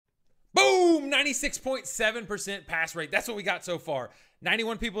Boom, 96.7% pass rate. That's what we got so far.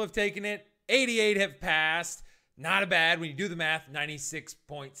 91 people have taken it. 88 have passed. Not a bad, when you do the math,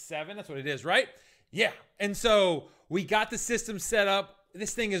 96.7. That's what it is, right? Yeah. And so we got the system set up.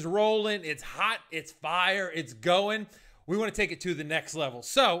 This thing is rolling. It's hot. It's fire. It's going. We want to take it to the next level.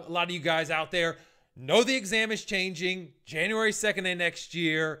 So a lot of you guys out there know the exam is changing January 2nd of next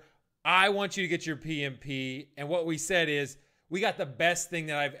year. I want you to get your PMP. And what we said is, we got the best thing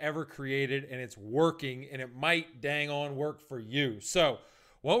that I've ever created, and it's working, and it might dang on work for you. So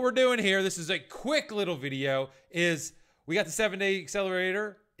what we're doing here, this is a quick little video, is we got the 7-day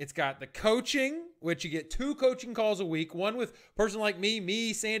accelerator. It's got the coaching, which you get 2 coaching calls a week, one with a person like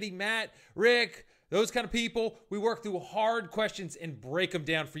me, Sandy, Matt, Rick, those kind of people. We work through hard questions and break them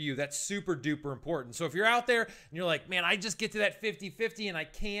down for you. That's super duper important. So if you're out there and you're like, man, I just get to that 50-50 and I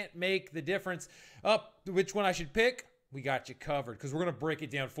can't make the difference up which one I should pick, we got you covered because we're going to break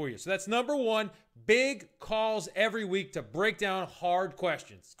it down for you. So that's number 1, big calls every week to break down hard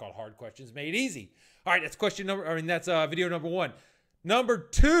questions. It's called Hard Questions Made Easy. All right, that's video number 1. Number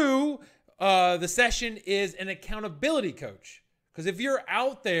 2, the session is an accountability coach. Because if you're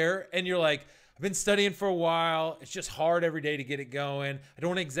out there and you're like, I've been studying for a while, it's just hard every day to get it going. I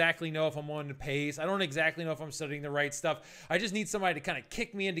don't exactly know if I'm on the pace. I don't exactly know if I'm studying the right stuff. I just need somebody to kind of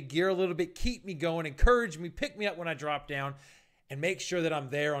kick me into gear a little bit, keep me going, encourage me, pick me up when I drop down, and make sure that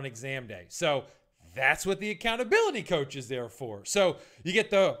I'm there on exam day. So that's what the accountability coach is there for. So you get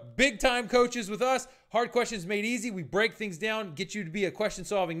the big time coaches with us. Hard Questions Made Easy. We break things down, get you to be a question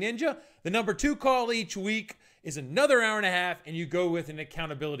solving ninja. The number 2 call each week is another hour and a half, and you go with an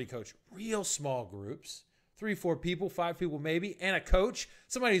accountability coach. Real small groups, 3-4 people, 5 people maybe, and a coach,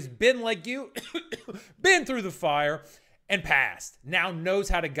 somebody who's been like you, been through the fire and passed, now knows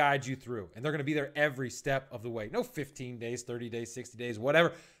how to guide you through. And they're going to be there every step of the way. No 15 days, 30 days, 60 days,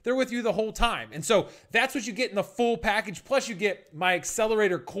 whatever. They're with you the whole time. And so that's what you get in the full package. Plus you get my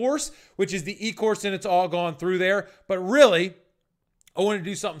accelerator course, which is the eCourse, and it's all gone through there. But really, I wanted to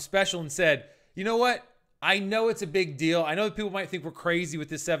do something special and said, you know what? I know it's a big deal. I know that people might think we're crazy with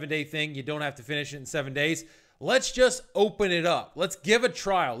this 7-day thing. You don't have to finish it in 7 days. Let's just open it up. Let's give a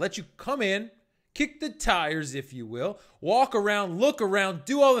trial. Let you come in, kick the tires, if you will, walk around, look around,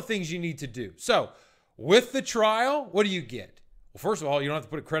 do all the things you need to do. So with the trial, what do you get? Well, first of all, you don't have to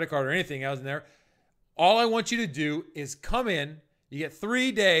put a credit card or anything else in there. All I want you to do is come in. You get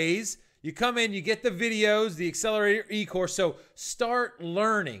 3 days. You come in, you get the videos, the accelerator eCourse. So start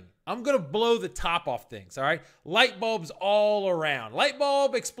learning. I'm going to blow the top off things, all right? Light bulbs all around. Light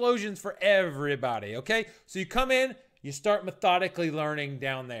bulb explosions for everybody, okay? So you come in, you start methodically learning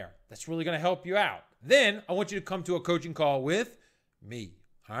down there. That's really going to help you out. Then I want you to come to a coaching call with me,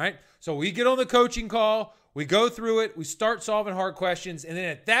 all right? So we get on the coaching call, we go through it, we start solving hard questions, and then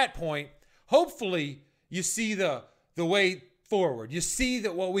at that point, hopefully you see the way forward. You see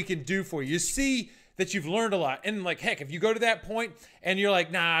that what we can do for you. You see that you've learned a lot. And like, heck, if you go to that point and you're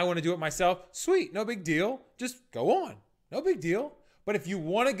like, nah, I want to do it myself, sweet, no big deal. Just go on. No big deal. But if you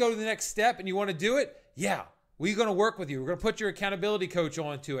want to go to the next step and you want to do it, yeah, we're going to work with you. We're going to put your accountability coach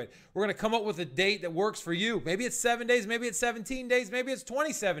onto it. We're going to come up with a date that works for you. Maybe it's 7 days, maybe it's 17 days, maybe it's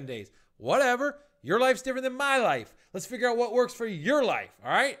 27 days. Whatever. Your life's different than my life. Let's figure out what works for your life,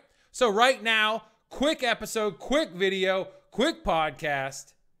 all right? So right now, quick episode, quick video, quick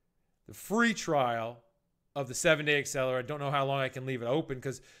podcast, the free trial of the 7-day accelerator. I don't know how long I can leave it open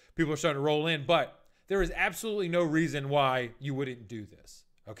because people are starting to roll in, but there is absolutely no reason why you wouldn't do this,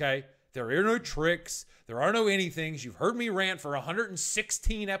 okay? There are no tricks. There are no anythings. You've heard me rant for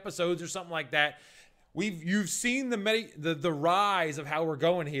 116 episodes or something like that. You've seen the rise of how we're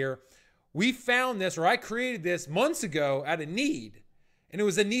going here. We found this, or I created this months ago out of need, and it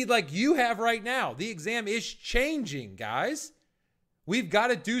was a need like you have right now. The exam is changing, guys. We've got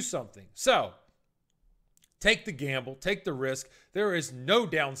to do something. So take the gamble, take the risk. There is no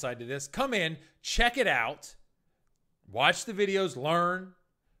downside to this. Come in, check it out, watch the videos, learn,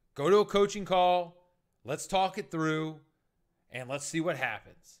 go to a coaching call. Let's talk it through, and let's see what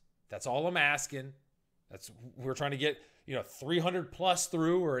happens. That's all I'm asking. We're trying to get 300 plus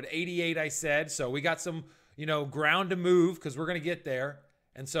through. We're at 88, I said. So we got some ground to move because we're going to get there.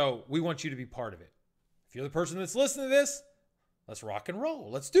 And so we want you to be part of it. If you're the person that's listening to this, let's rock and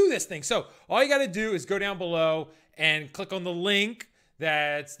roll. Let's do this thing. So all you got to do is go down below and click on the link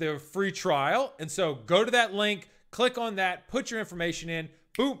that's the free trial. And so go to that link, click on that, put your information in.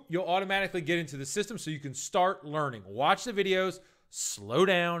 Boom, you'll automatically get into the system so you can start learning. Watch the videos, slow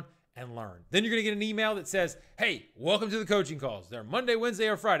down, and learn. Then you're going to get an email that says, hey, welcome to the coaching calls. They're Monday, Wednesday,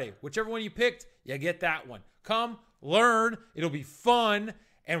 or Friday. Whichever one you picked, you get that one. Come, learn. It'll be fun.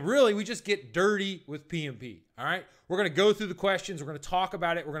 And really, we just get dirty with PMP. All right. We're going to go through the questions. We're going to talk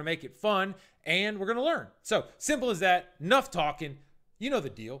about it. We're going to make it fun, and we're going to learn. So simple as that. Enough talking. You know the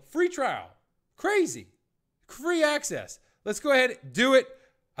deal. Free trial. Crazy. Free access. Let's go ahead and do it.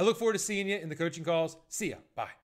 I look forward to seeing you in the coaching calls. See ya. Bye.